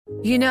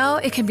You know,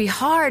 it can be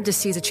hard to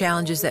see the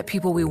challenges that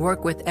people we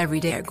work with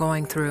every day are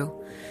going through.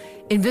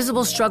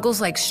 Invisible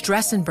struggles like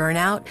stress and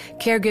burnout,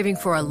 caregiving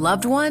for a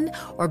loved one,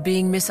 or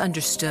being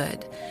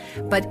misunderstood.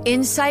 But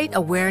insight,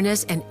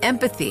 awareness, and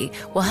empathy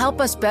will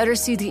help us better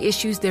see the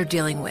issues they're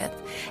dealing with.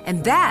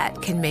 And that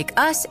can make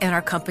us and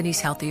our companies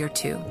healthier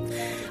too.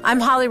 I'm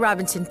Holly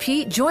Robinson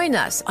Peete. Join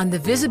us on The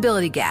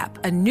Visibility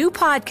Gap, a new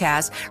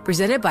podcast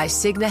presented by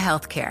Cigna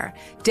Healthcare.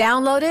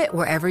 Download it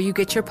wherever you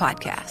get your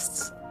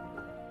podcasts.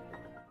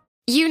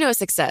 You know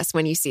success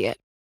when you see it.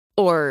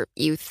 Or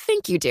you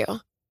think you do.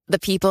 The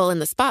people in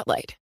the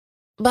spotlight.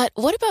 But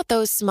what about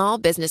those small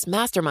business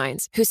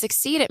masterminds who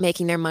succeed at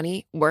making their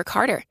money work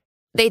harder?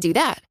 They do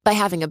that by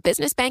having a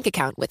business bank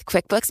account with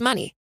QuickBooks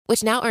Money,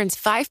 which now earns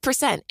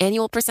 5%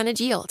 annual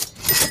percentage yield.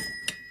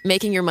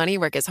 Making your money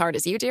work as hard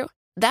as you do?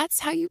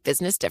 That's how you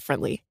business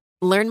differently.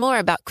 Learn more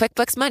about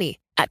QuickBooks Money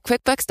at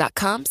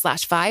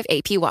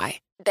quickbooks.com/5APY.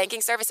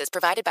 Banking services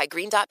provided by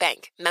Green Dot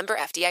Bank. Member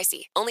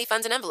FDIC. Only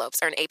funds and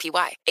envelopes earn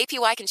APY.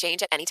 APY can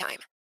change at any time.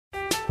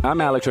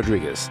 I'm Alex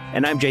Rodriguez.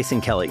 And I'm Jason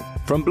Kelly.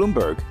 From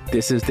Bloomberg,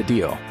 this is The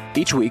Deal.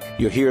 Each week,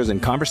 you'll hear us in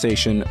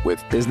conversation with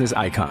business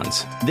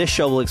icons. This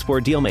show will explore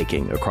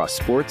deal-making across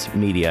sports,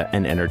 media,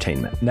 and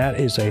entertainment. That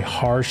is a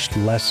harsh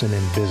lesson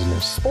in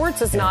business.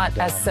 Sports is not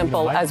as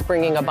simple as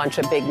bringing a bunch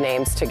of big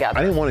names together.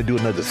 I didn't want to do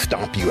another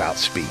stomp you out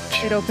speech.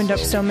 It opened up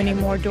so many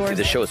more doors.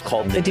 The show is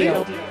called The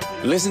Deal.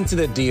 Listen to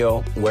The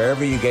Deal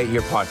wherever you get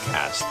your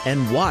podcast.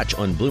 And watch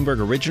on Bloomberg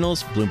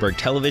Originals, Bloomberg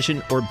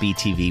Television, or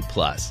BTV+.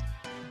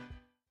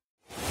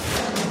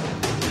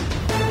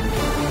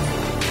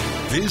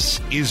 This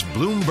is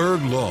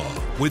Bloomberg Law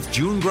with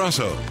June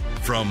Grasso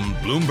from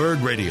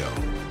Bloomberg Radio.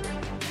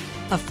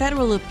 A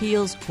federal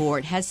appeals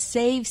court has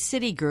saved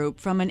Citigroup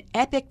from an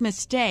epic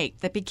mistake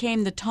that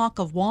became the talk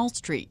of Wall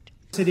Street.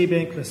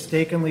 Citibank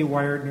mistakenly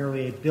wired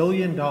nearly $1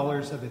 billion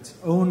of its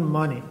own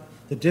money.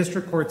 The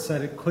district court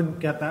said it couldn't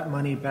get that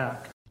money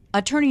back.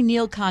 Attorney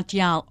Neil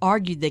Katyal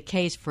argued the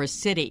case for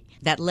Citi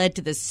that led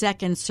to the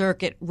Second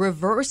Circuit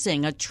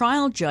reversing a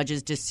trial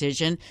judge's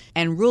decision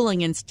and ruling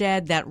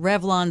instead that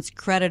Revlon's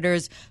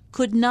creditors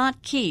could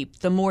not keep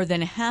the more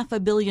than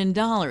 $500 million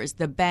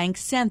the bank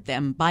sent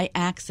them by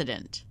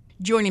accident.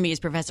 Joining me is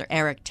Professor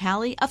Eric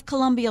Talley of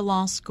Columbia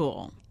Law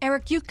School.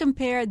 Eric, you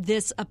compared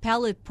this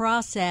appellate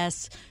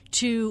process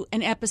to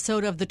an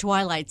episode of The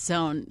Twilight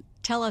Zone.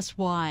 Tell us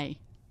why.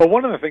 Well,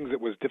 one of the things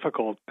that was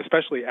difficult,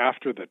 especially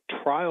after the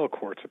trial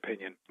court's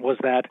opinion, was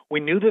that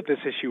we knew that this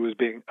issue was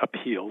being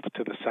appealed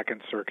to the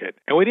Second Circuit,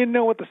 and we didn't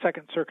know what the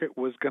Second Circuit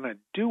was going to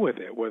do with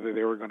it, whether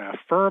they were going to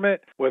affirm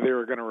it, whether they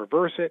were going to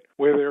reverse it,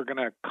 whether they were going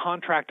to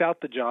contract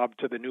out the job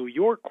to the New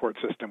York court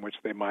system, which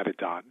they might have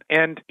done.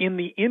 And in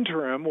the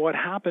interim, what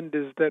happened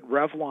is that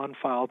Revlon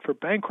filed for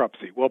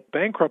bankruptcy. Well,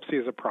 bankruptcy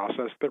is a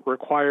process that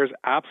requires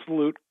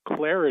absolute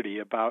clarity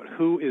about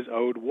who is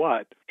owed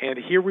what. And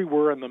here we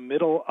were in the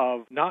middle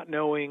of not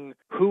knowing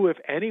who, if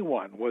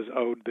anyone, was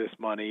owed this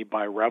money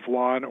by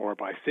Revlon or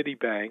by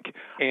Citibank.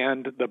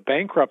 And the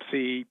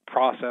bankruptcy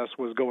process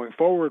was going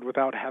forward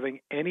without having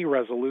any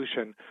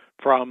resolution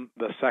from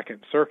the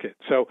Second Circuit.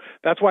 So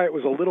that's why it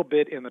was a little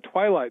bit in the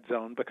twilight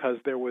zone, because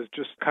there was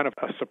just kind of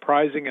a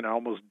surprising and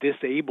almost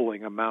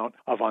disabling amount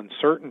of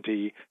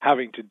uncertainty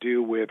having to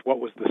do with what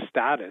was the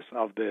status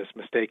of this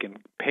mistaken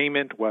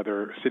payment,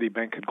 whether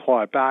Citibank could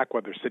claw it back,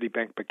 whether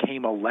Citibank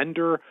became a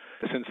lender.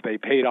 Since they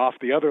paid off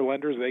the other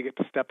lenders, they get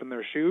to step in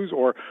their shoes,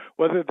 or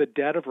whether the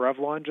debt of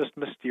Revlon just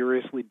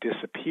mysteriously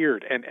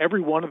disappeared. And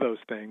every one of those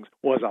things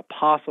was a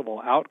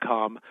possible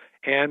outcome.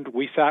 And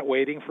we sat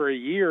waiting for a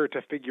year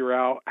to figure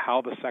out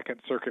how the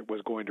Second Circuit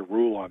was going to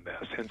rule on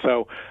this. And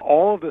so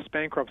all of this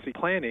bankruptcy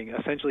planning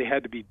essentially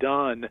had to be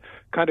done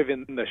kind of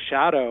in the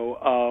shadow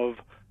of,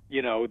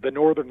 the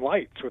Northern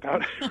Lights,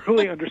 without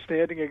really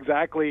understanding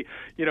exactly,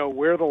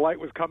 where the light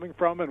was coming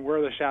from and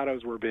where the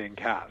shadows were being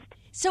cast.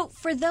 So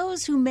for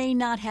those who may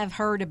not have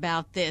heard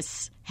about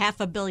this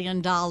 $500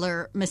 million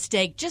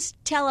mistake,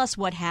 just tell us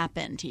what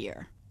happened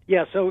here.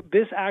 Yeah, so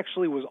this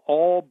actually was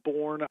all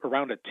born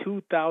around a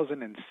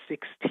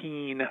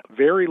 2016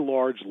 very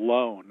large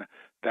loan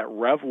that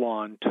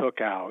Revlon took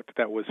out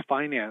that was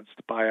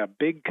financed by a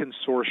big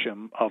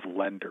consortium of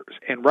lenders.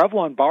 And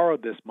Revlon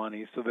borrowed this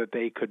money so that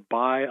they could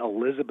buy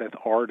Elizabeth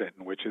Arden,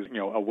 which is,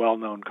 a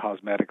well-known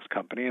cosmetics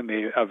company, and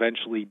they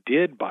eventually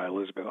did buy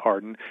Elizabeth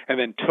Arden and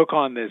then took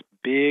on this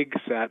big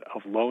set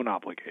of loan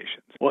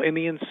obligations. Well, in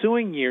the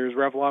ensuing years,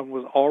 Revlon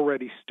was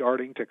already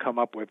starting to come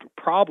up with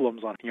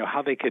problems on,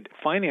 how they could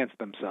finance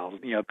themselves.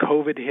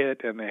 COVID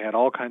hit and they had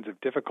all kinds of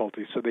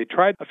difficulties. So they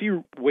tried a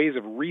few ways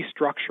of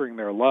restructuring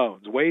their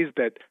loans, ways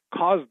that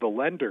caused the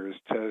lenders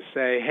to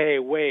say, hey,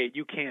 wait,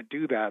 you can't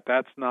do that.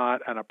 That's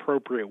not an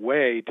appropriate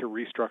way to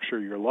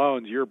restructure your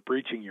loans. You're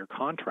breaching your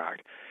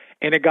contract.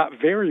 And it got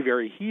very,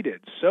 very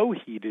heated, so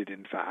heated,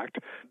 in fact,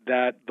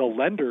 that the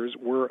lenders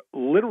were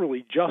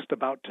literally just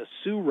about to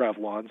sue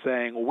Revlon,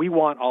 saying, we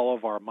want all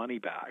of our money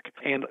back.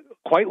 And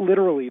quite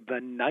literally,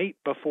 the night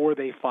before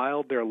they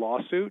filed their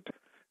lawsuit,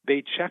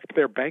 they checked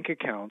their bank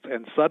accounts,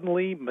 and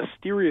suddenly,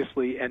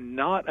 mysteriously, and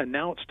not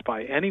announced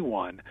by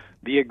anyone,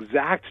 the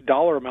exact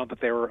dollar amount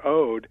that they were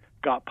owed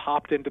got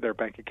popped into their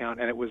bank account,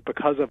 and it was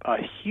because of a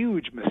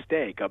huge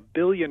mistake, $1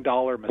 billion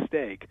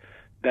mistake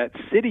that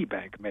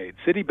Citibank made.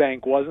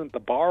 Citibank wasn't the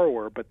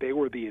borrower, but they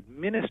were the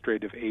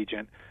administrative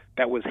agent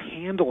that was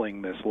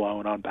handling this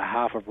loan on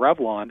behalf of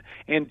Revlon.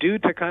 And due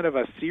to kind of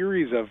a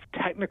series of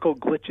technical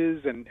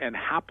glitches and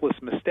hapless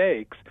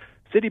mistakes,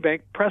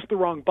 Citibank pressed the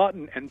wrong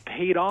button and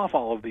paid off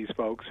all of these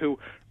folks who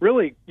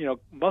really,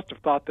 must have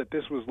thought that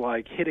this was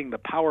like hitting the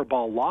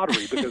Powerball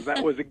lottery, because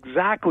that was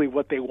exactly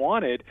what they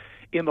wanted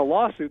in the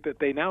lawsuit that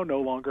they now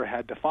no longer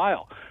had to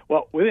file.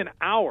 Well, within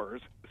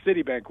hours,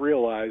 Citibank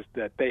realized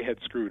that they had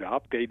screwed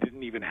up. They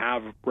didn't even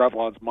have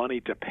Revlon's money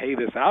to pay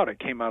this out. It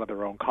came out of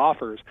their own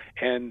coffers.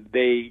 And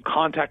they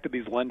contacted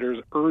these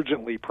lenders,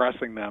 urgently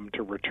pressing them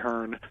to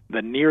return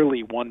the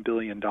nearly $1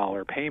 billion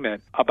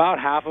payment. About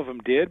half of them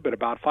did, but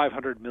about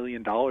 $500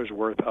 million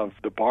worth of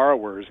the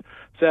borrowers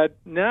said,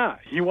 nah,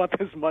 you want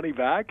this money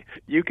back?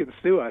 You can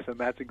sue us. And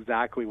that's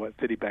exactly what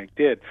Citibank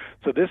did.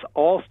 So this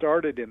all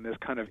started in this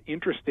kind of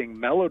interesting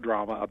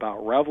melodrama about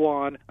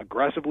Revlon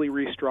aggressively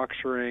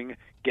restructuring,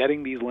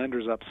 getting these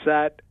lenders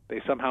upset.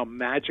 They somehow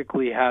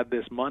magically had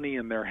this money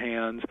in their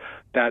hands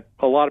that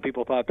a lot of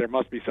people thought there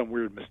must be some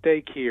weird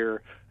mistake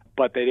here,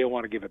 but they didn't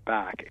want to give it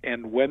back.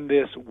 And when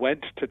this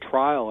went to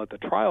trial at the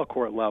trial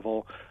court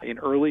level in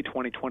early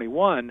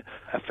 2021,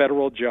 a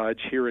federal judge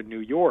here in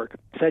New York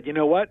said, you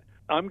know what?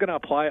 I'm going to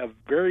apply a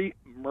very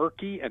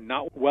murky and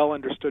not well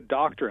understood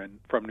doctrine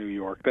from New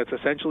York that's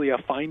essentially a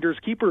finder's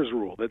keeper's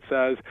rule that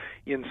says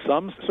in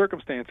some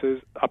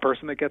circumstances a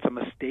person that gets a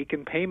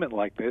mistaken payment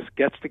like this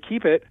gets to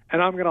keep it,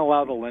 and I'm going to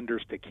allow the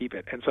lenders to keep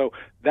it. And so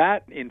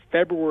that in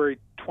February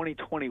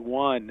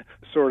 2021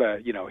 sort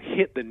of,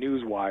 hit the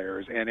news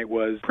wires, and it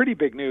was pretty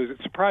big news.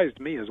 It surprised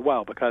me as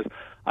well, because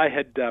I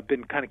had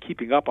been kind of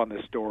keeping up on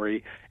this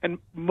story, and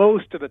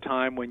most of the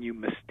time when you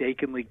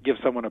mistakenly give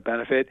someone a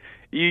benefit,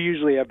 you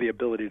usually have the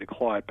ability to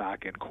claw it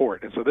back in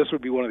court. And so this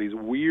would be one of these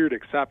weird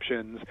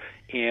exceptions,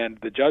 and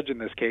the judge in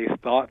this case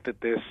thought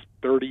that this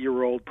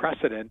 30-year-old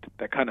precedent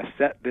that kind of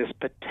set this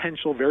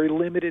potential very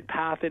limited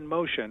path in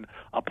motion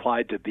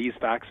applied to these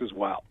facts as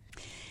well.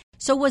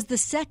 So was the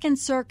Second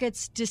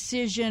Circuit's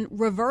decision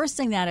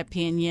reversing that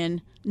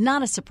opinion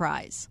not a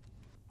surprise?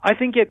 I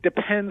think it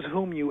depends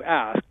whom you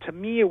ask. To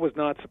me, it was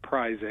not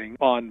surprising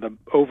on the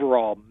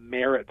overall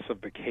merits of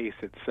the case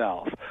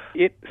itself.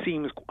 It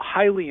seems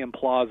highly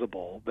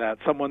implausible that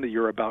someone that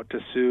you're about to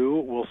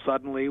sue will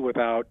suddenly,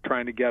 without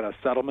trying to get a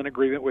settlement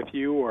agreement with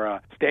you or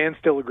a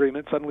standstill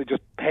agreement, suddenly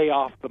just pay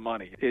off the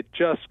money. It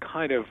just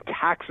kind of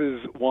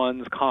taxes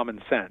one's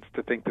common sense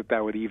to think that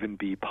that would even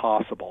be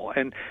possible.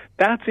 And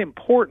that's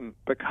important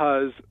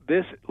because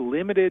this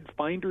limited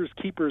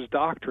finders-keepers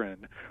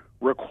doctrine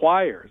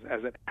requires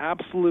as an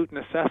absolute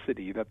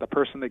necessity that the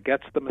person that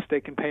gets the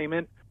mistaken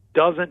payment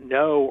doesn't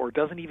know or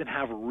doesn't even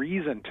have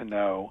reason to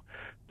know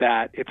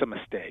that it's a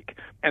mistake.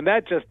 And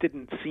that just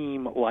didn't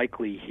seem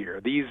likely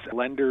here. These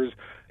lenders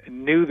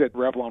knew that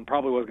Revlon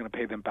probably wasn't going to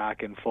pay them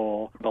back in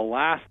full. The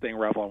last thing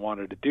Revlon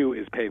wanted to do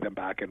is pay them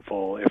back in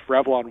full. If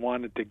Revlon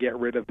wanted to get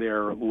rid of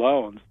their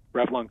loans,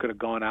 Revlon could have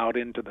gone out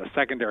into the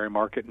secondary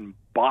market and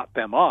bought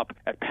them up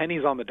at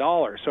pennies on the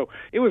dollar. So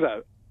it was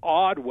a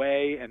odd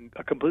way and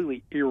a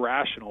completely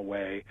irrational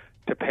way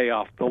to pay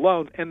off the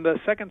loans. And the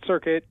Second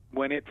Circuit,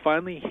 when it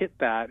finally hit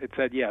that, it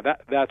said, yeah,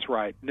 that's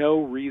right.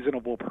 No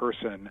reasonable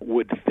person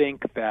would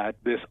think that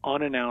this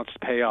unannounced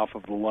payoff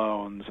of the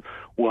loans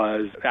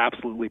was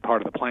absolutely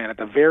part of the plan. At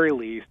the very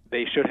least,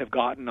 they should have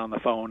gotten on the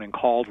phone and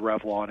called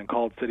Revlon and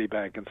called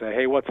Citibank and say,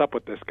 hey, what's up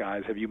with this,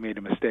 guys? Have you made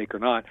a mistake or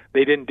not?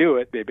 They didn't do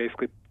it. They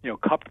basically,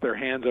 cupped their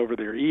hands over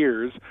their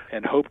ears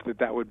and hoped that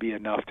that would be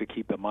enough to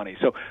keep the money.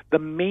 So the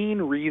main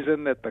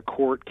reason that the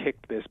court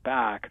kicked this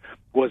back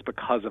was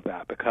because of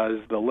that, because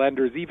the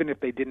lenders, even if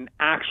they didn't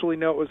actually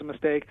know it was a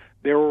mistake,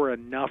 there were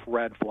enough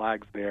red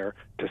flags there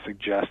to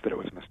suggest that it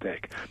was a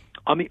mistake.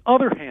 On the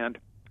other hand,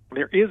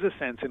 there is a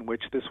sense in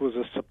which this was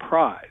a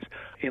surprise,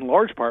 in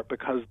large part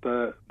because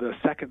the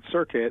Second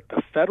Circuit,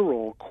 the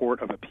federal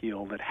court of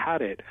appeal that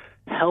had it,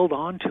 held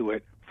on to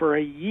it for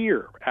a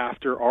year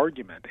after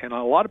argument. And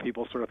a lot of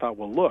people sort of thought,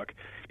 well, look,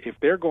 if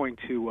they're going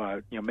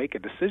to make a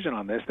decision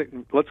on this,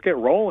 let's get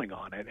rolling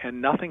on it. And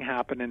nothing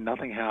happened.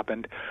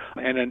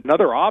 And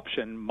another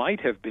option might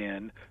have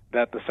been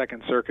that the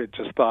Second Circuit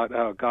just thought,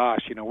 oh,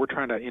 gosh, we're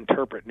trying to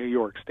interpret New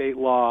York state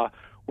law.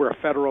 We're a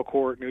federal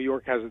court. New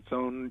York has its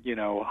own,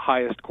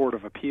 highest court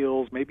of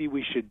appeals. Maybe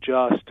we should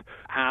just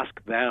ask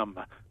them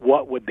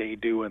what would they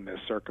do in this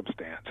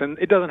circumstance. And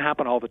it doesn't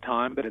happen all the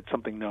time, but it's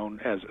something known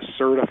as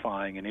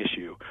certifying an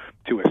issue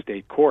to a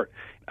state court.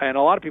 And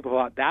a lot of people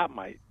thought that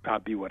might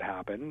be what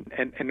happened.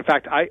 And in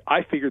fact,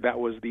 I figured that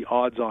was the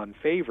odds-on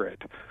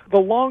favorite. The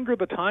longer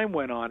the time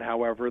went on,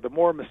 however, the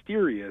more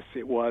mysterious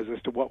it was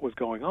as to what was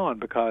going on,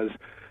 because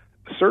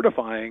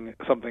certifying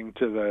something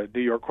to the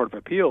New York Court of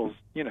Appeals,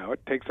 it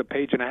takes a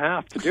page and a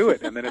half to do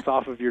it, and then it's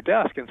off of your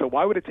desk. And so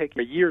why would it take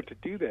a year to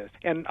do this?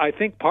 And I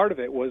think part of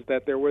it was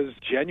that there was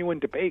genuine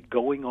debate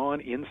going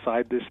on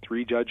inside this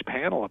 3-judge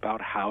panel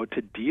about how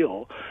to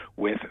deal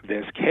with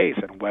this case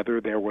and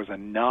whether there was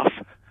enough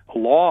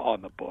law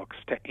on the books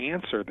to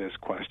answer this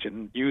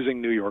question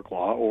using New York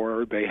law,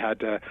 or they had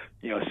to,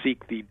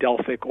 seek the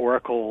Delphic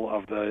oracle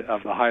of the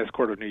highest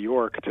court of New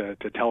York to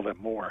tell them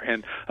more.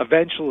 And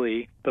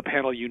eventually, the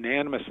panel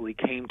unanimously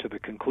came to the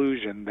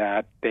conclusion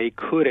that they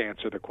could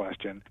answer the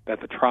question, that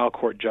the trial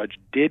court judge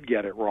did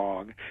get it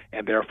wrong,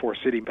 and therefore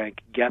Citibank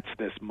gets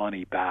this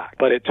money back.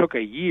 But it took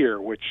a year,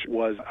 which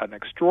was an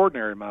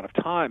extraordinary amount of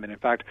time. And in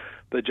fact,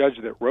 the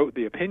judge that wrote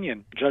the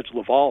opinion, Judge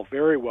LaValle,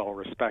 very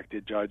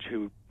well-respected judge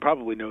who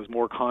probably knows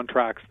more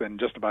contracts than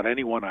just about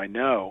anyone I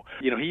know.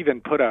 He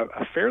even put a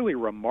fairly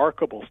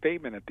remarkable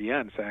statement at the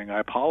end saying, I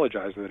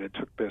apologize that it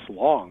took this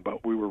long,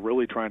 but we were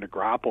really trying to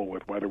grapple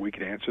with whether we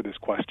could answer this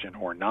question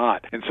or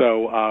not. And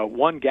so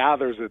one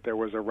gathers that there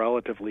was a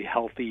relatively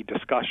healthy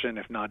discussion,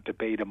 if not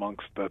debate,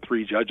 amongst the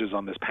 3 judges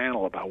on this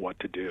panel about what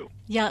to do.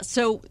 Yeah,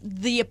 so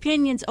the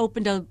opinions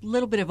opened a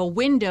little bit of a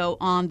window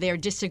on their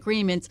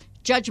disagreements.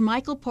 Judge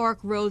Michael Park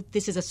wrote,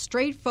 "This is a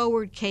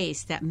straightforward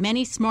case that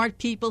many smart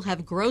people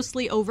have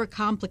grossly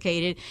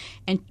overcomplicated,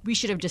 and we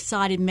should have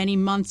decided many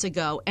months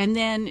ago." And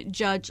then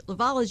Judge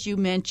LaValle, as you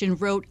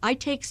mentioned, wrote, "I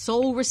take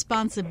sole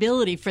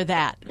responsibility for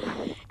that."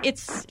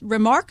 It's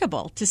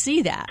remarkable to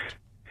see that.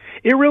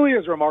 It really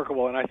is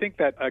remarkable, and I think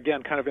that,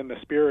 again, kind of in the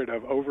spirit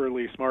of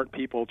overly smart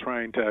people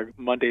trying to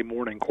Monday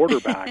morning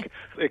quarterback,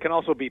 it can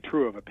also be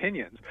true of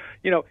opinions.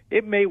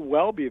 It may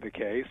well be the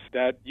case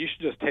that you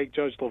should just take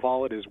Judge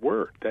LaValle at his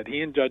word, that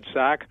he and Judge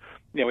Sack,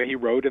 he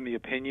wrote in the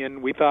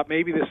opinion, we thought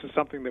maybe this is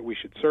something that we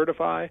should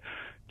certify.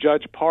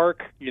 Judge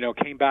Park,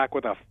 came back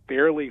with a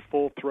fairly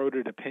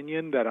full-throated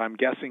opinion that I'm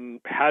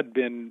guessing had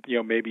been,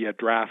 maybe a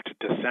draft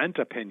dissent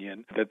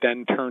opinion that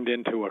then turned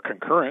into a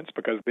concurrence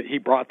because he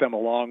brought them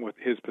along with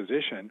his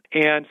position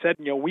and said,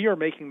 we are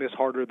making this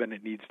harder than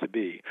it needs to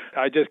be.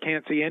 I just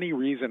can't see any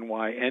reason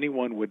why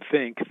anyone would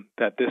think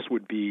that this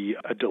would be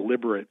a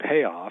deliberate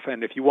payoff.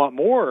 And if you want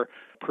more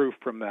proof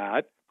from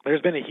that,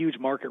 there's been a huge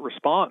market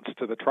response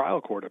to the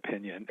trial court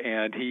opinion,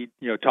 and he,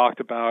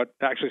 talked about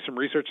actually some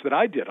research that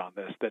I did on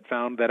this that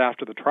found that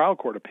after the trial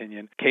court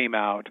opinion came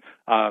out,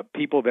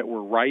 people that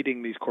were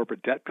writing these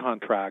corporate debt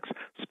contracts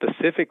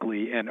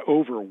specifically and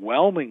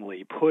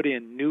overwhelmingly put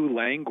in new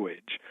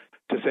language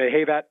to say,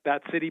 hey,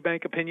 that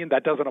Citibank opinion,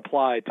 that doesn't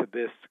apply to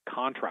this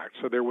contract.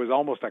 So there was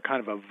almost a kind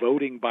of a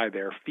voting by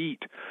their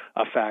feet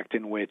effect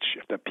in which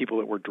the people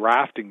that were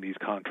drafting these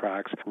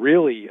contracts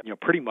really,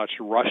 pretty much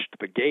rushed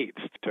the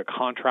gates to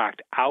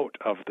contract out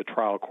of the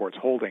trial court's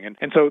holding.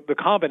 And so the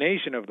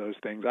combination of those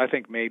things, I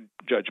think, made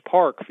Judge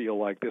Park feel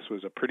like this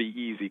was a pretty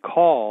easy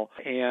call.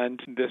 And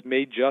this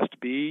may just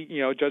be,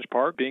 Judge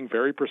Park being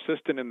very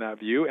persistent in that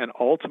view and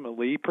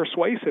ultimately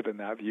persuasive in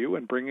that view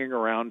and bringing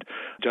around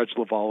Judge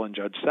LaValle and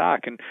Judge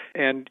Sack.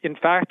 And in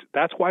fact,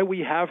 that's why we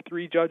have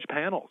 3-judge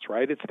panels,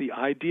 right? It's the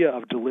idea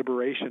of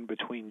deliberation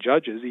between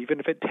judges, even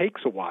if it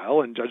takes a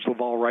while, and Judge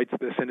LaValle writes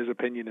this in his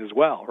opinion as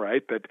well,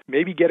 right? That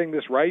maybe getting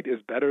this right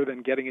is better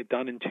than getting it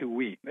done in 2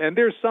 weeks. And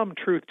there's some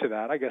truth to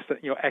that. I guess that,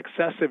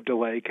 excessive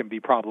delay can be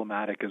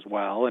problematic as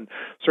well, and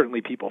certainly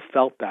people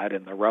felt that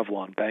in the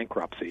Revlon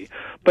bankruptcy.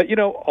 But,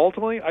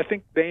 ultimately, I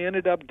think they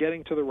ended up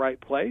getting to the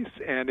right place,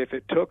 and if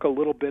it took a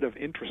little bit of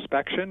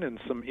introspection and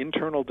some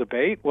internal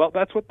debate, well,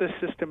 that's what this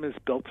system is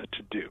built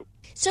to do.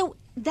 So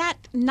that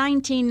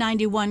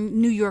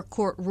 1991 New York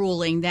court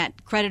ruling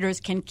that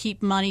creditors can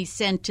keep money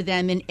sent to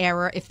them in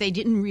error if they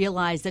didn't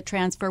realize the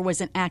transfer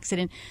was an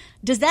accident,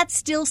 does that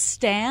still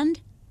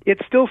stand? It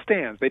still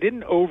stands. They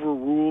didn't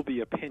overrule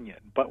the opinion,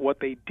 but what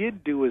they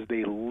did do is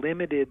they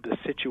limited the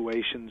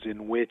situations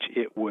in which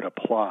it would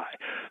apply.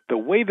 The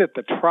way that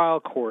the trial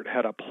court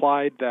had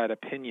applied that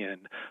opinion,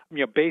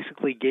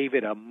 basically gave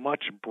it a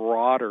much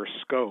broader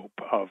scope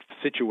of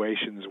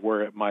situations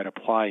where it might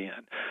apply in.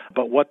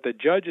 But what the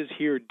judges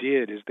here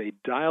did is they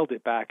dialed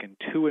it back in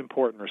 2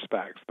 important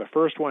respects. The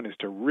first one is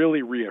to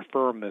really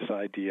reaffirm this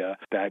idea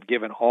that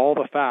given all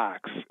the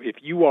facts, if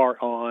you are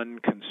on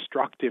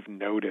constructive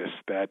notice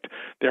that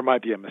there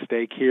might be a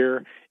mistake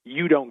here,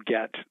 you don't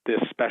get this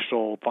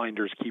special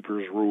finders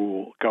keepers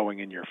rule going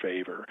in your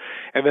favor.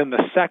 And then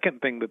the second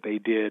thing that they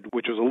did,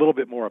 which was a little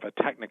bit more of a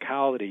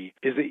technicality,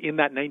 is that in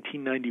that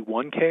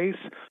 1991 case,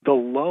 the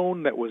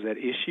loan that was at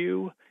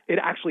issue, it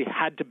actually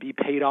had to be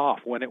paid off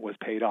when it was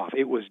paid off.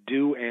 It was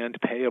due and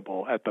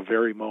payable at the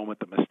very moment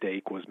the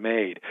mistake was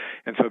made.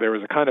 And so there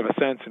was a kind of a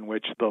sense in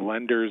which the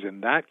lenders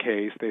in that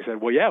case, they said,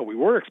 well, yeah, we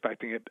were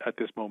expecting it at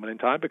this moment in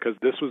time because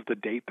this was the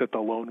date that the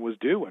loan was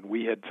due, and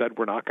we had said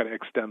we're not going to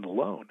extend the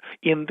loan.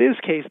 In this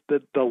case,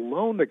 the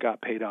loan that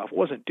got paid off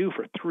wasn't due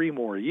for 3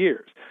 more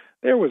years.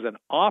 there was an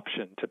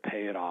option to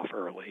pay it off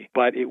early,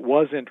 but it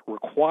wasn't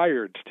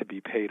required to be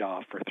paid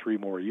off for 3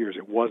 more years.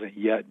 It wasn't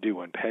yet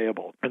due and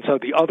payable. And so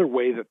the other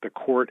way that the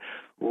court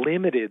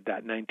limited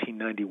that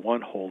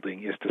 1991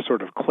 holding is to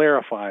sort of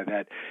clarify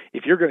that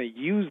if you're going to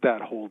use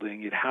that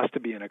holding, it has to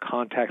be in a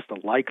context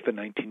like the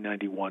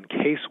 1991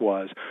 case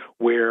was,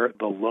 where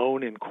the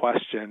loan in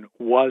question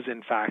was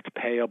in fact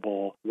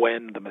payable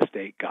when the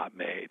mistake got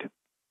made.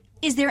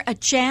 Is there a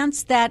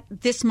chance that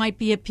this might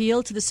be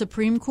appealed to the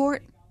Supreme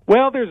Court?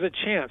 Well, there's a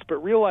chance,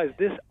 but realize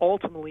this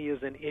ultimately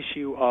is an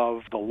issue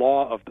of the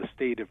law of the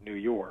state of New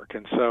York.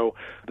 And so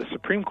the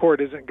Supreme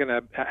Court isn't going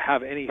to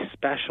have any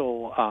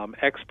special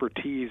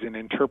expertise in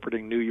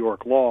interpreting New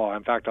York law.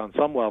 In fact, on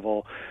some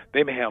level,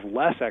 they may have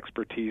less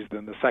expertise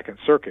than the Second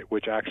Circuit,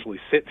 which actually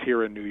sits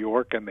here in New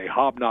York, and they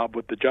hobnob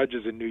with the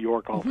judges in New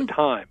York all the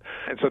time.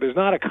 And so there's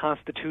not a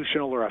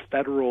constitutional or a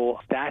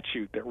federal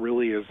statute that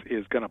really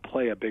is going to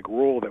play a big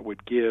role that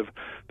would give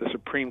the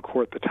Supreme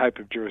Court the type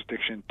of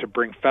jurisdiction to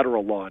bring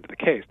federal law into the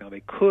case. Now,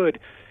 they could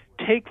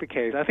take the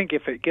case. I think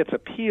if it gets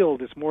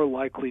appealed, it's more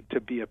likely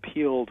to be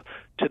appealed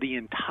to the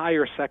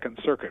entire Second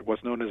Circuit,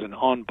 what's known as an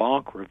en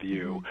banc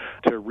review,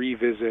 to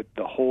revisit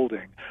the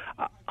holding.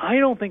 I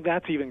don't think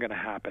that's even going to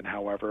happen,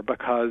 however,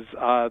 because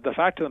the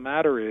fact of the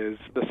matter is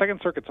the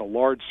Second Circuit's a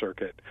large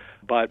circuit,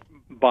 but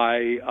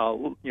by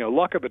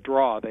luck of the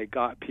draw, they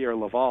got Pierre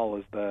Laval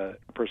as the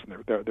person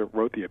that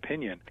wrote the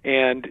opinion.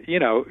 And,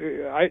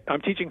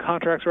 I'm teaching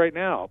contracts right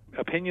now.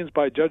 Opinions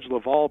by Judge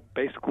Laval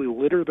basically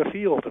litter the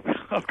field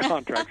of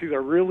contracts. He's a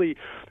really,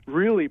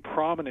 really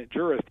prominent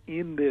jurist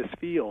in this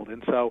field.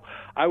 And so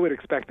I would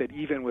expect that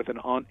even with in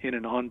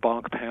an en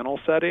banc panel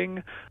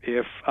setting,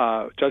 if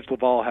Judge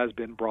Laval has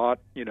been brought,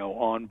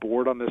 on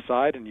board on this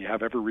side, and you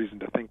have every reason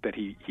to think that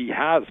he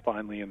has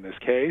finally in this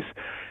case,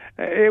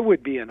 it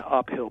would be an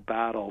uphill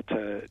battle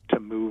to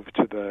move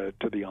to an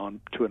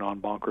en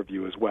banc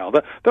review as well.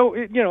 Though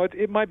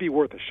it might be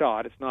worth a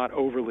shot. It's not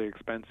overly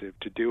expensive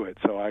to do it,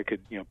 so I could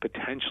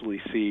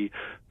potentially see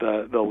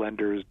the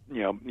lenders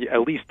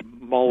at least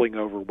mulling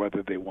over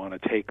whether they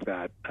want to take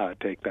that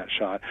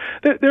shot.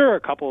 There are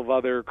a couple of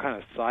other kind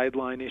of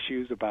sideline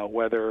issues about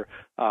whether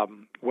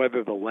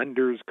the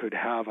lenders could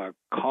have a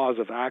cause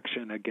of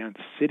action against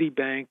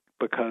Citibank,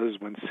 because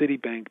when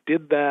Citibank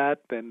did that,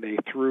 then they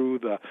threw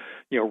the,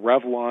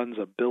 Revlon's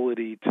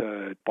ability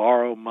to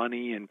borrow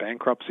money in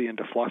bankruptcy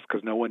into flux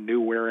because no one knew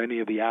where any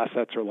of the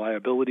assets or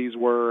liabilities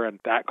were, and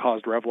that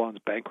caused Revlon's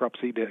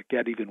bankruptcy to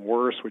get even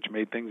worse, which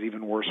made things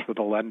even worse for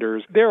the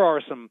lenders. There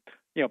are some,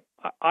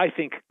 I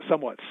think,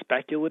 somewhat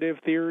speculative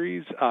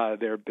theories.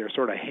 They're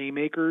sort of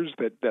haymakers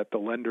that the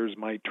lenders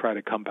might try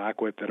to come back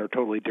with that are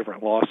totally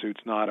different lawsuits,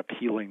 not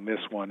appealing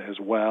this one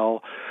as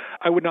well.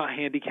 I would not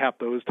handicap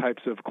those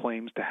types of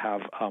claims to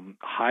have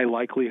high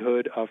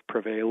likelihood of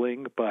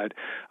prevailing, but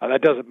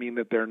that doesn't mean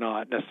that they're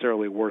not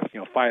necessarily worth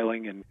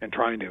filing and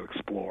trying to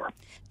explore.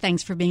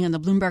 Thanks for being on the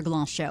Bloomberg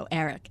Law Show,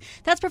 Eric.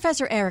 That's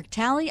Professor Eric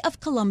Talley of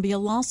Columbia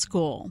Law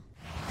School.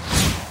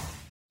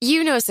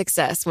 You know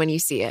success when you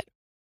see it.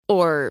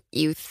 Or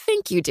you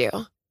think you do.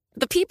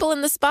 The people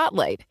in the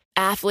spotlight.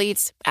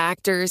 Athletes,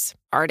 actors,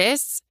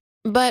 artists.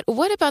 But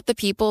what about the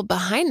people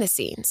behind the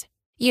scenes?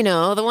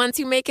 The ones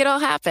who make it all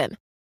happen.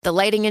 The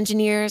lighting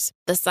engineers,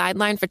 the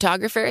sideline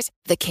photographers,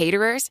 the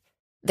caterers.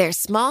 They're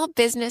small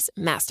business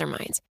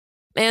masterminds.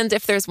 And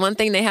if there's one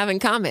thing they have in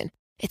common,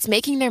 it's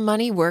making their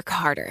money work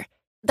harder.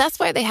 That's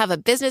why they have a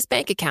business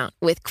bank account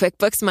with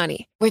QuickBooks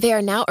Money, where they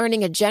are now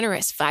earning a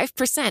generous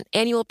 5%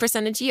 annual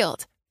percentage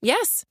yield.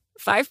 Yes,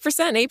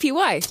 5%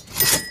 APY.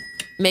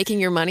 Making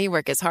your money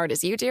work as hard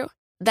as you do?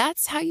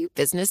 That's how you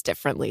business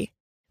differently.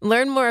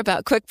 Learn more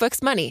about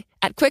QuickBooks Money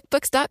at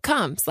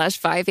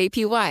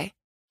QuickBooks.com/5APY.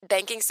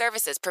 Banking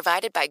services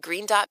provided by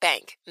Green Dot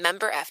Bank.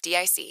 Member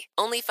FDIC.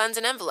 Only funds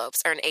and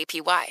envelopes earn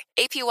APY.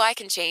 APY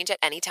can change at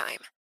any time.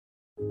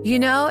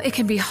 It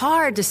can be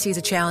hard to see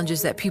the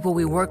challenges that people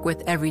we work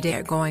with every day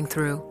are going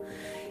through.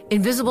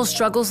 Invisible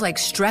struggles like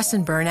stress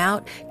and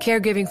burnout,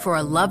 caregiving for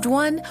a loved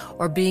one,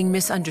 or being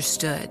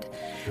misunderstood.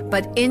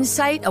 But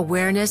insight,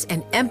 awareness,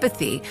 and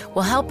empathy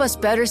will help us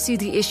better see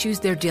the issues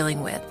they're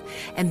dealing with.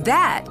 And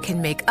that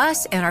can make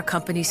us and our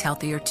companies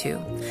healthier too.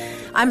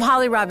 I'm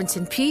Holly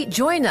Robinson Peete.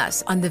 Join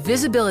us on The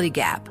Visibility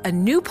Gap, a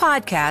new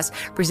podcast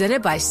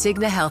presented by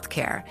Cigna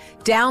Healthcare.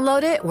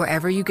 Download it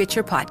wherever you get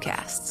your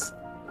podcasts.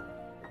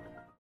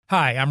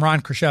 Hi, I'm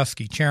Ron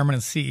Kraszewski, Chairman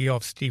and CEO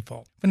of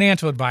Stifel.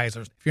 Financial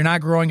advisors, if you're not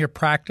growing your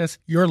practice,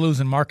 you're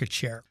losing market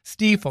share.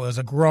 Stifel is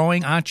a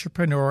growing,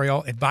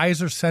 entrepreneurial,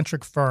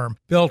 advisor-centric firm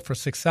built for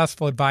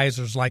successful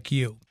advisors like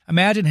you.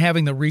 Imagine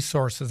having the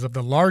resources of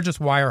the largest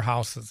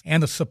wirehouses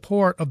and the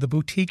support of the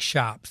boutique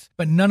shops,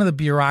 but none of the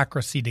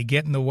bureaucracy to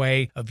get in the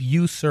way of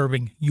you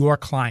serving your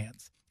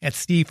clients. At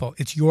Stifel,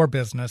 it's your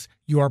business,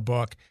 your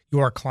book,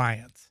 your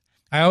clients.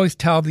 I always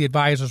tell the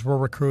advisors we're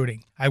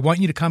recruiting, I want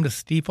you to come to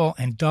Stifel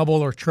and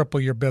double or triple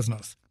your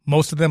business.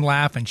 Most of them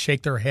laugh and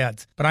shake their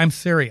heads, but I'm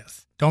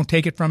serious. Don't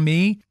take it from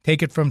me.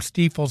 Take it from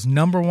Stifel's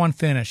 #1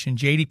 finish in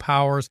J.D.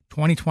 Power's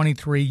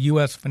 2023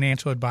 U.S.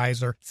 Financial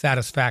Advisor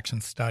Satisfaction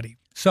Study.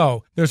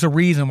 So there's a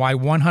reason why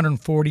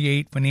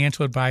 148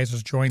 financial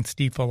advisors joined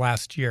Stifel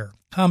last year.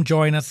 Come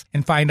join us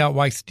and find out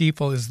why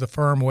Stifel is the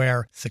firm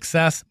where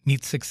success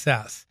meets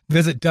success.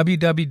 Visit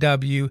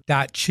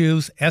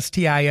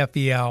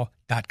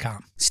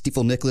www.choosestifel.com.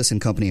 Stifel Nicholas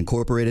and Company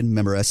Incorporated,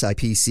 member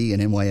SIPC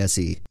and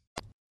NYSE.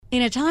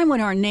 In a time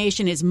when our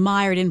nation is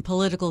mired in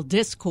political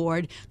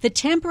discord, the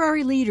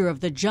temporary leader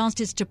of the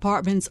Justice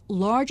Department's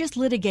largest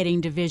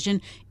litigating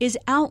division is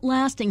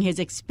outlasting his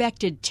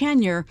expected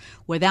tenure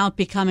without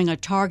becoming a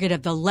target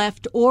of the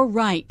left or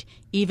right,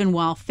 even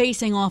while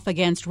facing off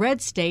against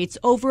red states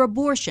over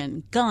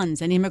abortion,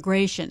 guns, and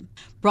immigration.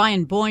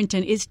 Brian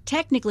Boynton is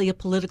technically a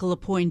political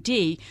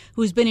appointee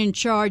who's been in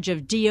charge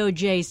of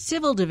DOJ's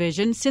Civil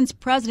Division since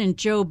President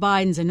Joe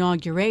Biden's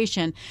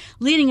inauguration,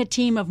 leading a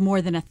team of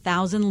more than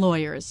 1,000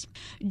 lawyers.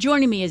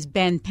 Joining me is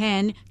Ben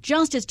Penn,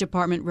 Justice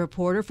Department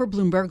reporter for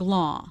Bloomberg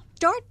Law.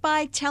 Start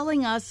by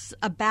telling us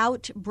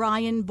about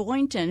Brian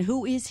Boynton.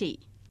 Who is he?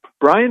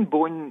 Brian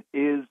Boynton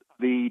is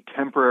the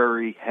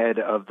temporary head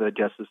of the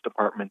Justice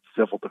Department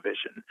Civil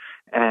Division.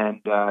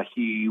 And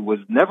he was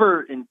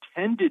never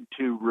intended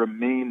to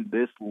remain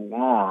this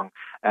long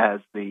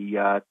as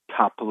the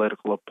top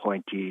political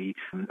appointee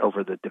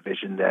over the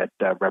division that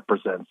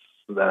represents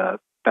the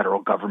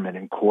federal government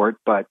in court.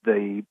 But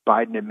the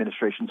Biden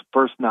administration's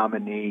first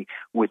nominee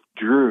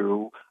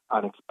withdrew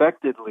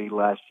unexpectedly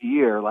last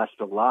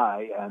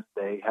July, and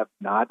they have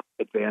not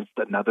advanced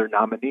another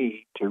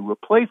nominee to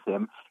replace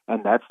him,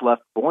 and that's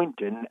left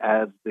Boynton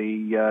as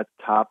the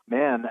top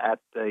man at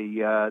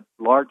the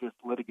largest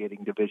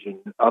litigating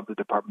division of the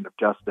Department of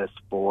Justice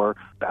for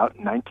about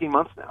 19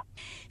 months now.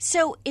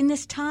 So in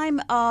this time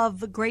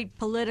of great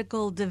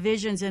political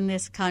divisions in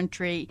this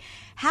country,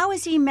 how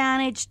has he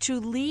managed to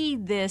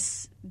lead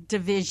this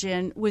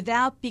division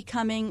without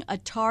becoming a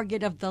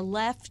target of the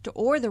left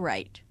or the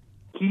right?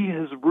 He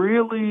has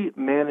really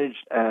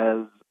managed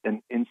as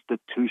an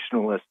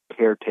institutionalist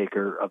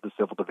caretaker of the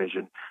Civil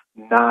Division,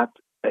 not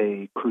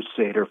a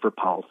crusader for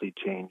policy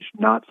change,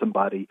 not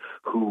somebody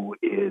who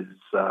is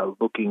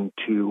looking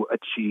to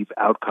achieve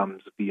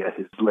outcomes via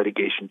his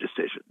litigation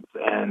decisions.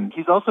 And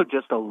he's also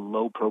just a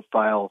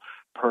low-profile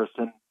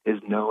person, is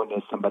known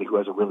as somebody who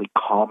has a really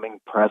calming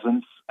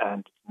presence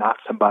and not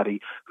somebody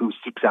who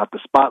seeks out the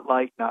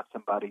spotlight, not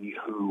somebody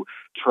who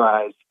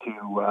tries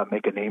to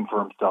make a name for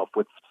himself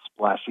with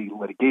splashy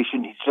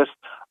litigation. He's just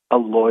a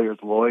lawyer's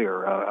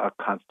lawyer, a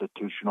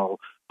constitutional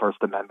First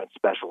Amendment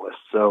specialist.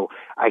 So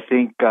I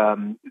think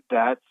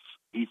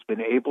he's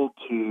been able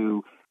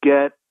to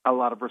get a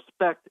lot of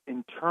respect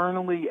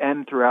internally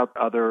and throughout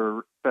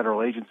other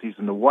federal agencies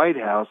in the White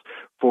House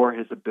for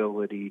his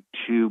ability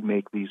to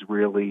make these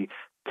really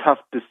tough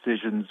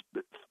decisions,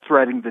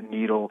 threading the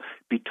needle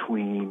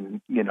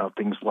between,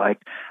 things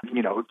like,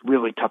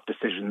 really tough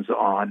decisions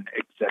on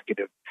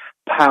executive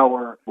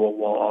power,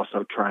 while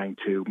also trying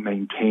to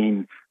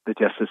maintain the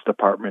Justice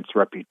Department's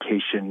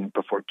reputation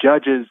before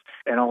judges.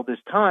 And all this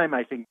time,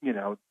 I think,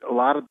 a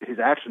lot of his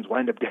actions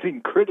wind up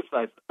getting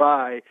criticized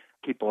by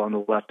people on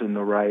the left and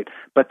the right,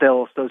 but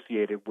they'll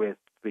associate it with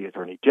the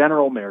Attorney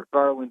General, Merrick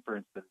Garland, for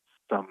instance,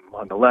 some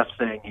on the left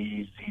saying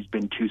he's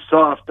been too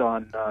soft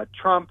on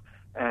Trump.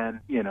 And,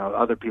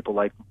 other people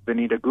like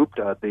Vanita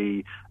Gupta,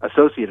 the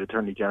Associate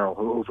Attorney General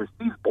who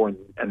oversees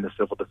Boynton and the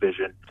Civil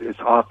Division, is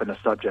often a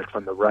subject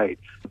from the right,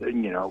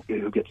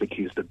 who gets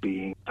accused of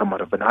being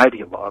somewhat of an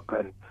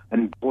ideologue.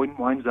 And Boynton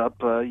winds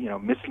up,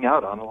 missing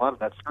out on a lot of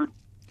that scrutiny.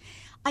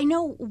 I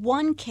know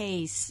one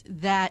case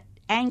that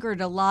angered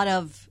a lot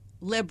of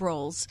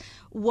liberals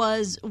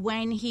was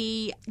when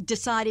he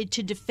decided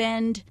to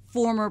defend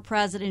former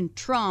President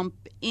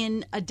Trump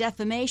in a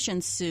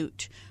defamation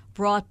suit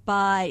brought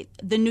by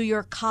the New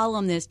York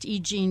columnist E.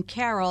 Jean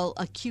Carroll,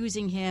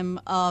 accusing him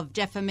of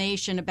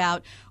defamation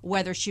about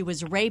whether she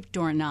was raped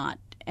or not.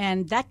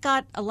 And that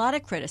got a lot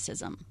of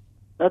criticism.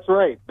 That's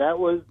right. That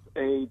was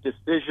a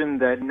decision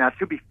that, now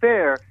to be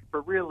fair,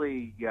 for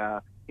really,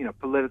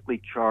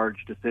 politically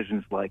charged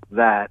decisions like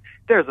that,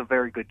 there's a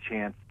very good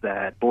chance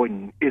that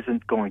Boynton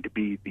isn't going to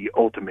be the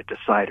ultimate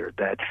decider,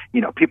 that,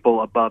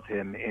 people above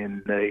him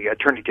in the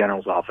Attorney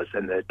General's office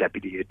and the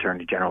Deputy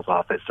Attorney General's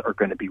office are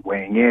going to be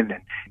weighing in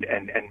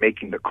and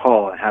making the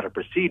call on how to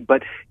proceed.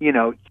 But,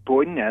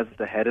 Boynton, as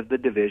the head of the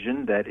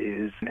division that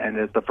is, and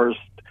as the first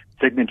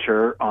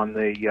signature on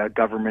the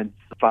government's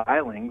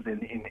filings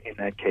in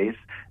that case,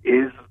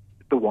 is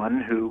the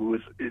one who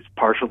is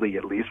partially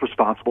at least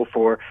responsible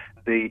for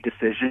the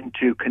decision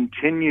to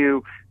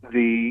continue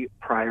the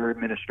prior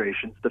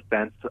administration's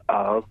defense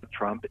of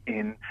Trump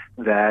in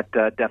that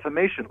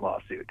defamation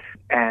lawsuit.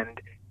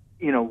 And,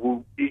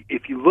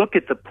 if you look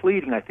at the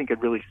pleading, I think it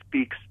really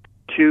speaks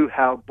to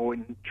how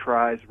Boynton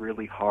tries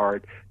really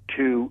hard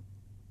to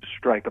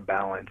strike a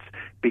balance,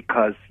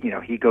 because,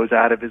 he goes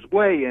out of his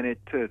way in it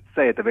to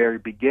say at the very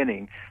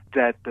beginning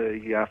that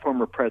the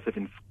former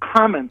president's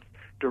comments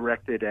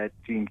directed at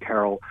Jean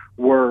Carroll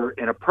were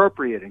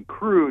inappropriate and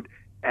crude,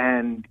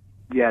 and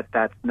yet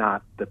that's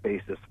not the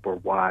basis for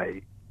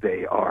why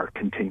they are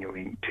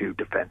continuing to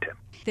defend him.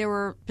 There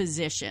were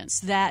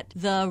positions that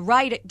the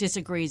right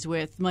disagrees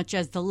with, much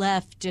as the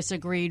left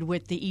disagreed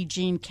with the E.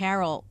 Jean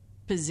Carroll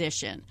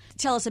position.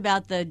 Tell us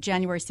about the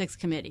January 6th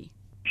committee.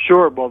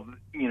 Sure. Well,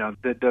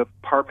 the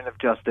Department of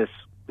Justice,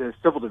 the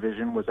Civil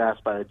Division, was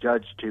asked by a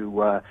judge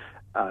to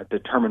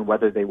determine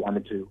whether they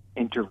wanted to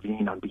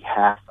intervene on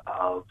behalf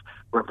of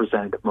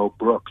Representative Mo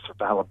Brooks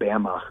of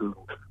Alabama, who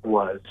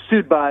was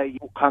sued by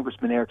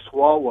Congressman Eric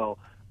Swalwell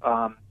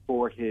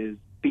for his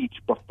speech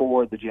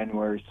before the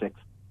January 6th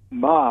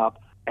mob.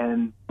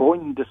 And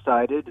Boynton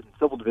decided, and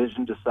Civil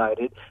Division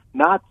decided,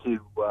 not to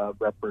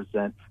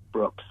represent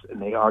Brooks.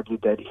 And they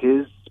argued that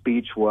his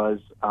speech was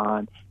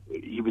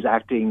he was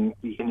acting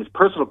in his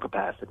personal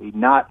capacity,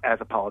 not as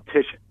a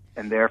politician,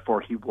 and therefore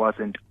he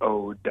wasn't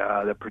owed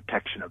the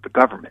protection of the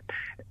government.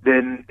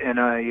 Then, in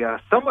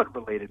a somewhat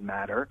related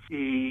matter,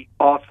 he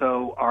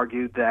also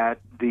argued that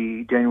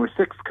the January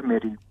 6th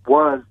committee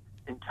was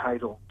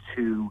entitled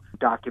to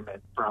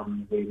document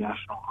from the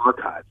National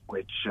Archives,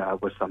 which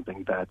was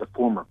something that the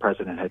former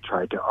president had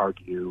tried to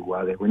argue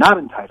they were not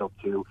entitled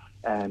to.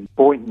 And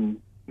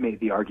Boynton made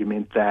the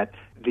argument that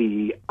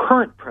the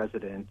current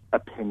president's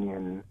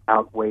opinion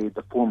outweighed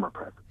the former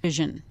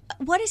president.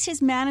 What is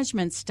his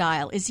management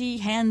style? Is he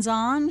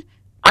hands-on?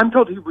 I'm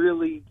told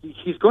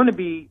he's going to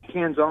be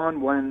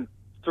hands-on when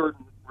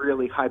certain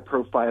really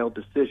high-profile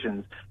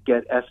decisions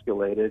get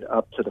escalated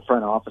up to the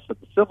front office of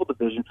the Civil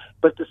Division,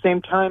 but at the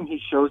same time, he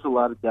shows a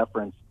lot of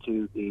deference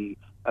to the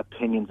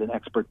opinions and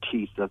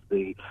expertise of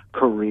the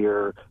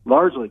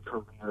largely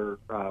career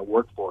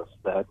workforce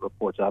that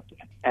reports up to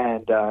him.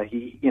 And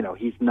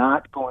he's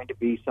not going to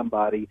be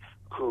somebody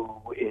who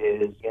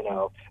is,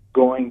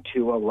 going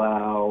to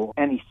allow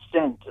any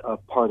scent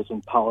of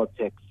partisan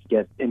politics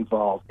get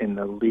involved in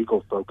the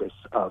legal focus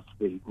of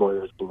the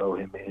lawyers below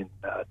him in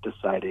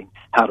deciding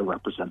how to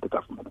represent the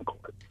government in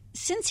court.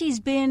 Since he's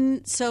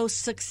been so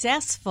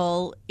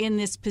successful in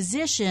this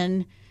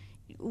position,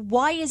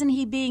 why isn't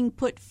he being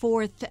put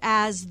forth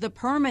as the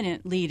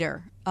permanent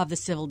leader of the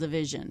Civil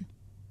Division?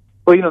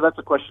 Well, that's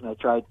a question I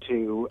tried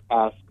to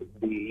ask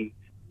the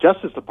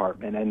Justice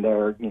Department, and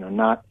they're,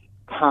 not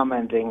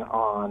commenting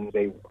on,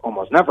 they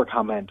almost never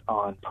comment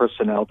on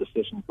personnel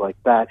decisions like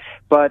that.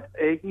 But,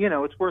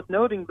 it's worth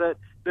noting that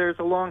there's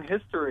a long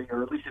history,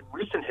 or at least in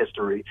recent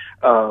history,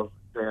 of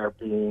there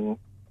being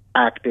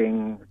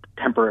acting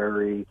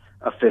temporary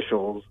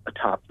officials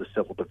atop the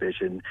Civil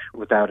Division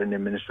without an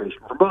administration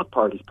from both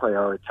parties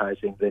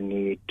prioritizing the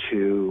need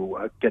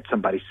to get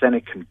somebody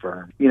Senate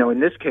confirmed. In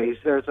this case,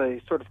 there's a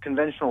sort of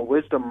conventional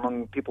wisdom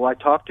among people I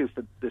talk to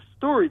for this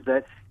story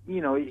that,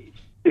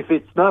 if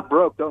it's not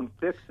broke, don't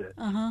fix it.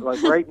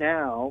 Like right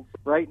now,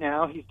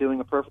 he's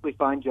doing a perfectly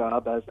fine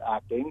job as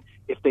acting.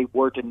 If they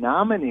were to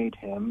nominate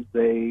him,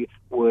 they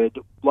would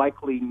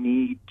likely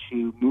need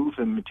to move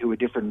him into a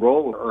different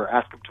role or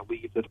ask him to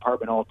leave the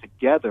department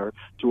altogether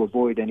to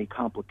avoid any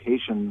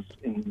complications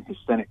in his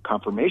Senate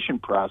confirmation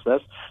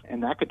process.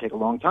 And that could take a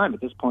long time.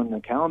 At this point in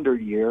the calendar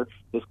year,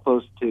 this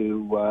close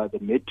to the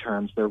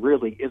midterms, there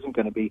really isn't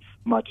going to be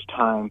much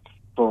time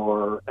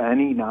for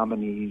any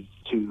nominees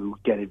to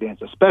get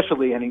advanced,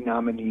 especially any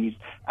nominees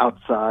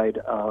outside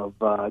of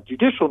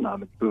judicial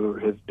nominees who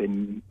have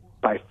been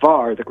by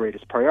far the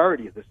greatest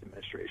priority of this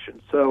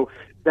administration. So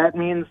that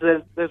means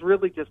that there's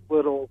really just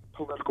little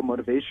political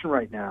motivation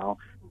right now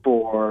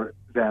for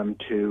them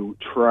to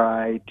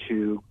try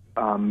to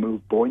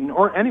move Boynton,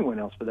 or anyone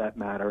else for that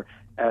matter,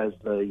 as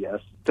the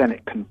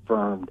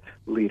Senate-confirmed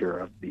leader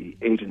of the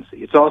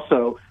agency. It's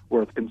also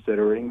worth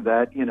considering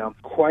that,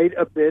 quite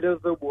a bit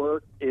of the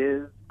work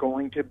is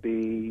going to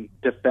be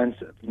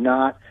defensive,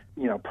 not,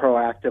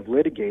 proactive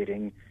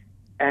litigating.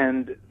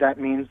 And that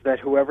means that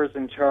whoever's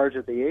in charge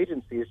of the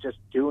agency is just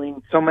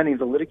doing so many of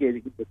the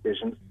litigating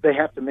decisions they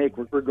have to make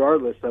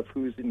regardless of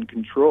who's in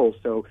control.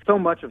 So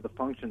much of the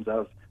functions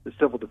of the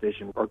Civil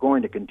Division are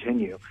going to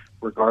continue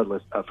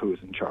regardless of who's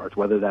in charge,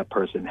 whether that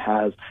person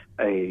has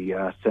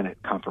a Senate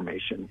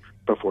confirmation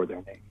before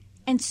their name.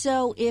 And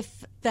so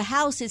if the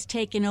House is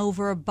taken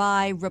over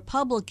by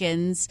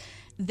Republicans,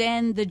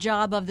 then the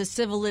job of the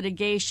civil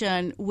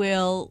litigation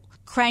will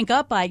crank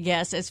up, I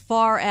guess, as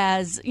far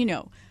as,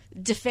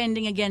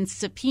 defending against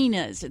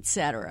subpoenas, et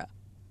cetera.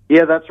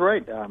 Yeah, that's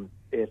right.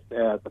 If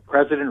the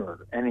president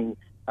or any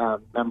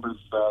members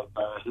of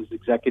his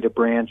executive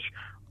branch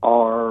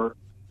are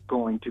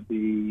going to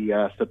be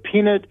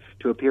subpoenaed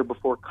to appear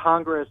before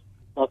Congress,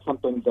 that's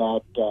something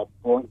that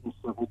Boynton's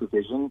Civil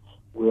Division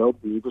will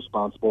be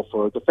responsible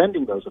for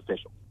defending those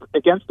officials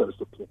against those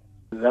subpoenas.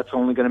 That's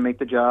only going to make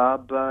the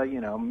job,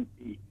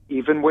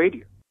 even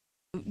weightier.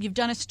 You've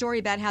done a story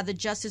about how the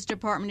Justice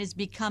Department is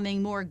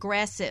becoming more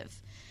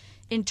aggressive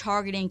in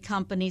targeting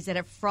companies that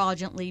have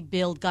fraudulently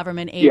billed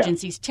government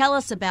agencies. Yeah. Tell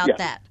us about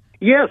that.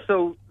 Yeah,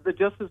 so the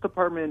Justice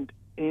Department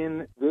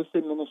in this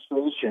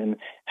administration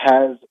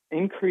has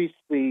increased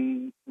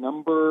the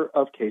number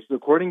of cases,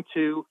 according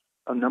to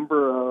a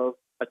number of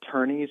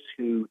attorneys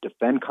who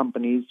defend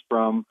companies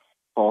from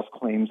False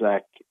Claims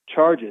Act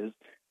charges.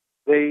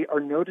 They are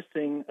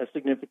noticing a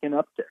significant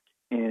uptick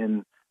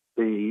in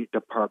the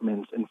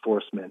department's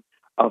enforcement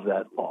of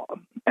that law.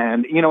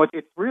 And,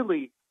 it's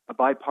really a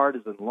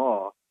bipartisan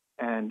law,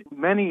 and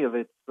many of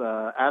its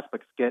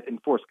aspects get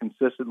enforced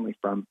consistently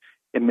from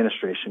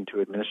administration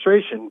to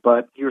administration,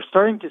 but you're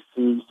starting to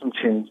see some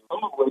changes,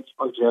 some of which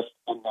are just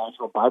a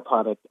natural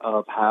byproduct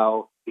of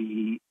how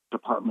the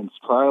department's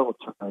trial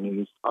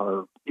attorneys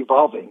are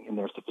evolving in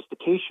their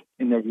sophistication,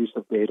 in their use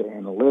of data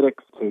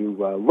analytics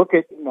to look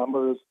at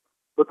numbers,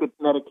 look at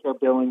Medicare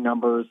billing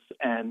numbers,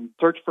 and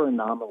search for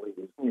anomalies,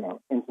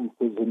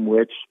 instances in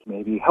which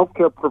maybe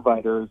healthcare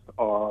providers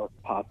are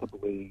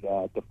possibly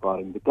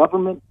defrauding the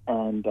government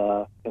and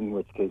in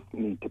which case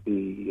need to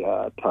be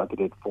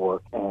targeted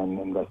for an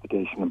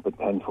investigation and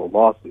potential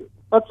lawsuit.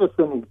 That's just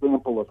an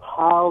example of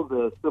how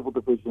the Civil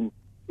Division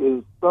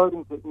is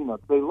starting to,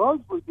 they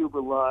largely do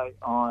rely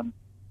on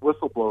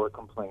whistleblower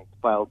complaints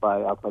filed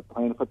by outside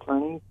plaintiff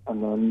attorneys,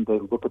 and then they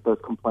look at those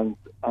complaints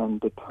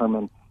and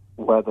determine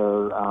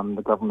whether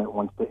the government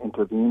wants to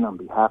intervene on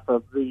behalf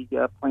of the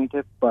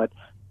plaintiff. But,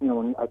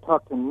 when I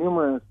talk to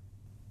numerous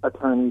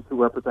attorneys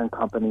who represent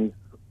companies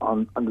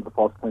under the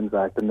False Claims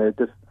Act, and they're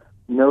just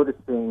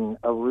noticing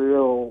a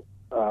real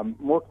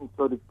more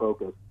concerted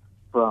focus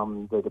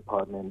from the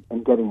department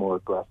and getting more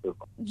aggressive.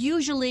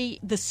 Usually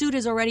the suit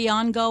is already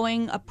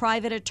ongoing. A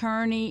private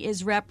attorney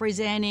is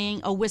representing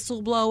a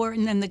whistleblower,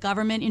 and then the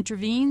government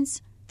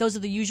intervenes? Those are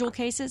the usual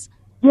cases?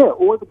 Yeah,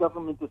 or the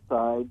government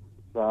decides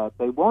that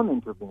they won't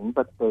intervene,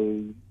 but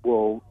they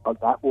will.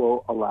 That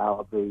will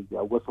allow the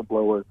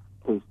whistleblower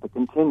case to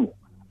continue,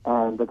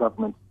 and the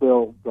government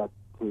still gets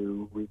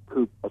to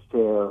recoup a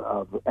share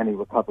of any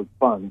recovered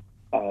funds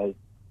as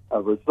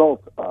a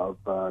result of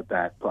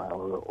that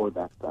trial or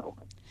that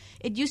settlement.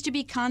 It used to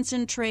be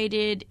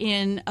concentrated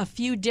in a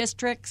few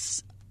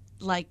districts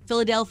like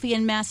Philadelphia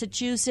and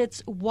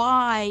Massachusetts.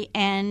 Why,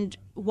 and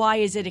why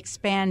is it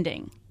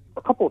expanding?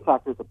 A couple of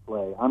factors at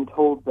play. I'm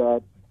told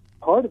that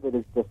part of it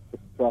is just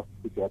success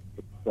begets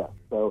success.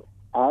 So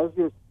as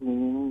you're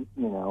seeing,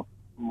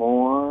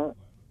 more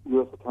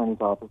U.S. attorneys'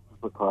 offices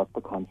across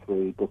the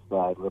country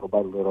decide little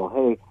by little,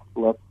 hey,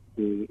 let's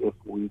see if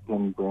we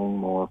can bring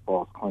more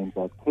False Claims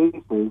Act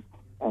cases,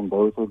 and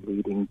those are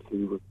leading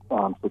to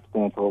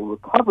substantial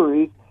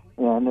recoveries,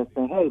 and they're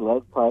saying, hey,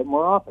 let's try it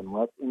more often.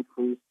 Let's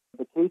increase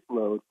the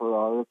caseload for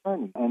our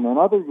attorneys. And then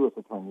other U.S.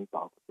 attorneys'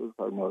 offices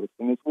are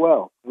noticing as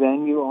well.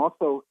 Then you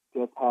also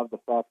just have the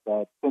fact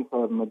that since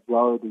a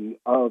majority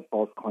of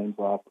False Claims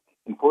Act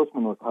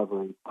enforcement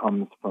recovery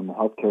comes from the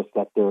healthcare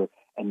sector,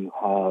 and you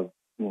have,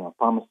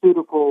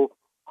 pharmaceutical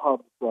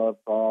hubs of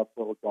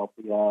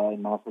Philadelphia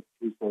and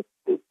Massachusetts,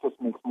 it just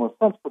makes more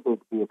sense for there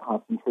to be a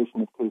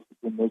concentration of cases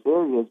in those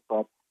areas.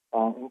 But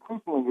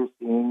increasingly, you're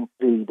seeing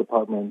the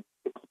department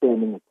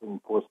expanding its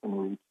enforcement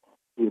reach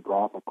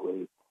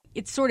geographically.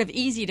 It's sort of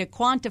easy to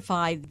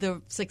quantify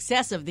the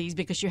success of these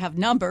because you have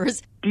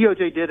numbers.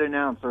 DOJ did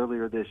announce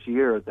earlier this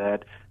year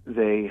that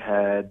they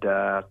had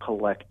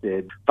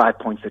collected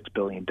 $5.6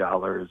 billion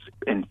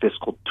in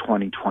fiscal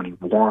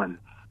 2021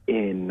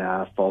 in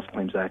False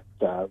Claims Act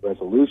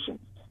resolutions.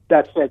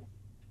 That said,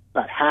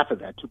 about half of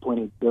that,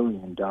 $2.8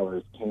 billion,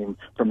 came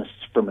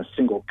from a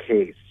single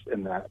case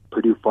in that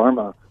Purdue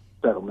Pharma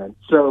settlement.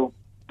 So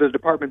the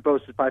department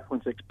boasted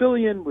 $5.6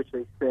 billion, which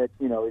they said,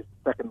 is the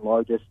second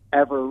largest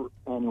ever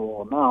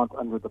annual amount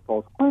under the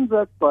False Claims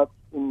Act. But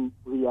in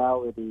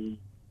reality,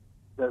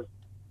 those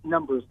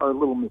numbers are a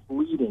little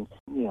misleading.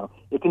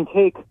 It can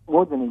take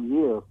more than a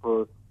year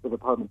for the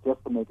department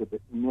just to make an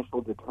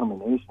initial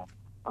determination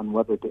on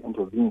whether to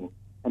intervene.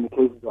 And the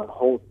case is on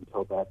hold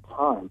until that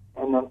time.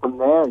 And then from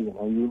there,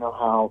 you know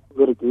how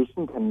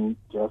litigation can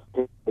just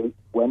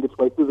wend its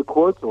way through the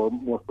courts, or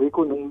more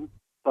frequently,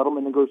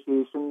 settlement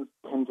negotiations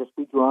can just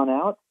be drawn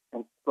out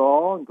and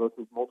stall and go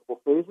through multiple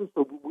phases.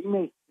 So we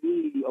may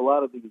see a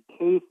lot of these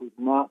cases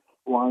not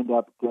wind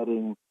up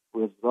getting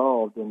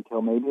resolved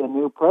until maybe a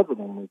new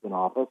president is in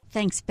office.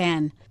 Thanks,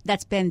 Ben.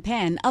 That's Ben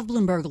Penn of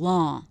Bloomberg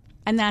Law.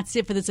 And that's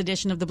it for this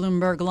edition of the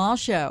Bloomberg Law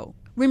Show.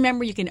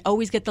 Remember, you can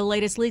always get the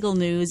latest legal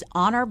news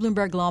on our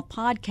Bloomberg Law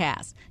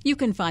podcast. You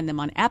can find them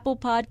on Apple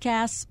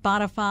Podcasts,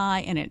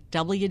 Spotify, and at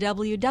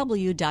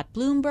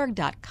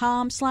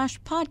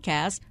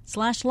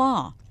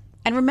www.bloomberg.com/podcast/law.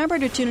 And remember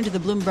to tune into the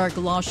Bloomberg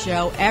Law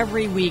Show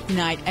every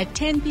weeknight at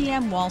 10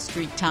 p.m. Wall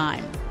Street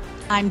time.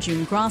 I'm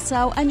June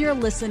Grosso, and you're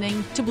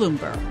listening to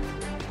Bloomberg.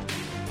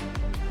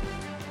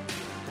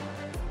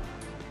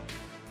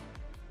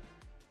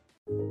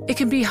 It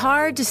can be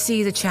hard to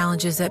see the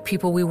challenges that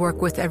people we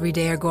work with every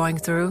day are going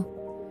through.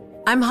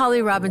 I'm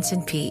Holly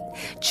Robinson Peete.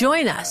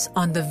 Join us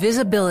on The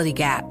Visibility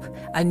Gap,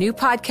 a new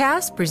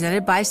podcast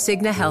presented by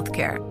Cigna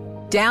Healthcare.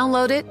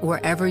 Download it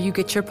wherever you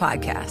get your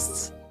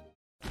podcasts.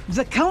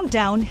 The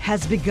countdown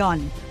has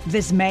begun.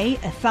 This May,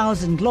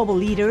 1,000 global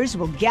leaders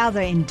will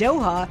gather in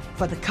Doha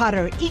for the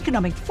Qatar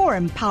Economic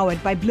Forum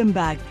powered by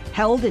Bloomberg,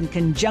 held in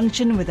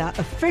conjunction with our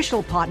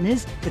official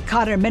partners, the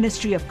Qatar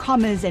Ministry of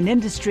Commerce and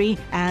Industry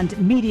and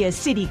Media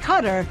City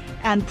Qatar,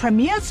 and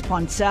premier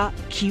sponsor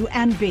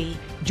QNB.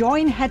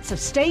 Join heads of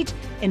state,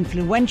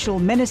 influential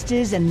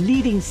ministers, and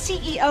leading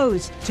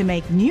CEOs to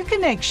make new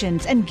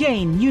connections and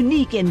gain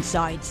unique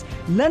insights.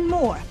 Learn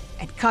more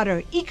at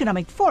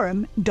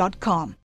QatarEconomicForum.com.